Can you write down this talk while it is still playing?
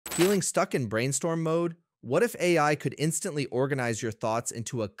Feeling stuck in brainstorm mode? What if AI could instantly organize your thoughts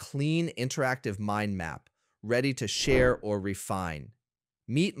into a clean, interactive mind map, ready to share or refine?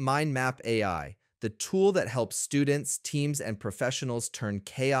 Meet MindMap AI, the tool that helps students, teams, and professionals turn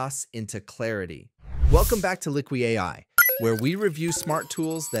chaos into clarity. Welcome back to Liqui AI, where we review smart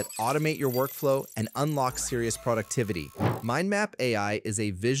tools that automate your workflow and unlock serious productivity. MindMap AI is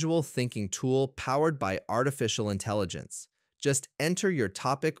a visual thinking tool powered by artificial intelligence. Just enter your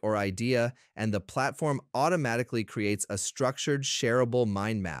topic or idea, and the platform automatically creates a structured, shareable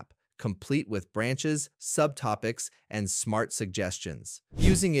mind map, complete with branches, subtopics, and smart suggestions.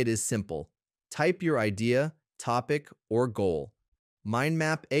 Using it is simple. Type your idea, topic, or goal.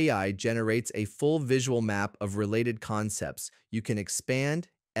 MindMap AI generates a full visual map of related concepts. You can expand,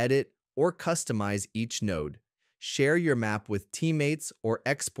 edit, or customize each node. Share your map with teammates or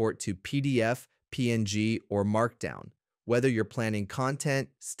export to PDF, PNG, or Markdown. Whether you're planning content,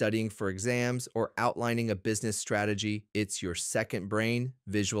 studying for exams, or outlining a business strategy, it's your second brain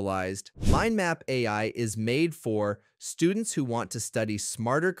visualized. MindMap AI is made for students who want to study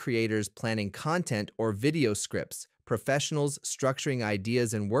smarter creators planning content or video scripts, professionals structuring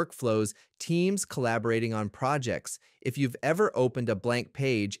ideas and workflows, teams collaborating on projects. If you've ever opened a blank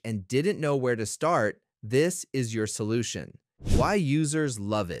page and didn't know where to start, this is your solution. Why users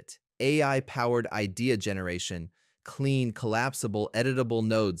love it. AI-powered idea generation. Clean, collapsible, editable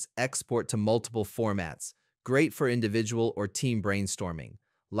nodes export to multiple formats. Great for individual or team brainstorming.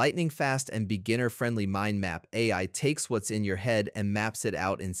 Lightning fast and beginner-friendly MindMap AI takes what's in your head and maps it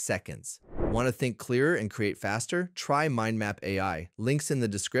out in seconds. Want to think clearer and create faster? Try MindMap AI. Links in the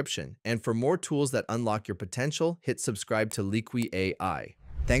description. And for more tools that unlock your potential, hit subscribe to Liqui AI.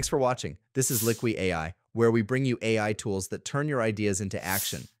 Thanks for watching. This is Liqui AI, where we bring you AI tools that turn your ideas into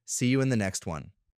action. See you in the next one.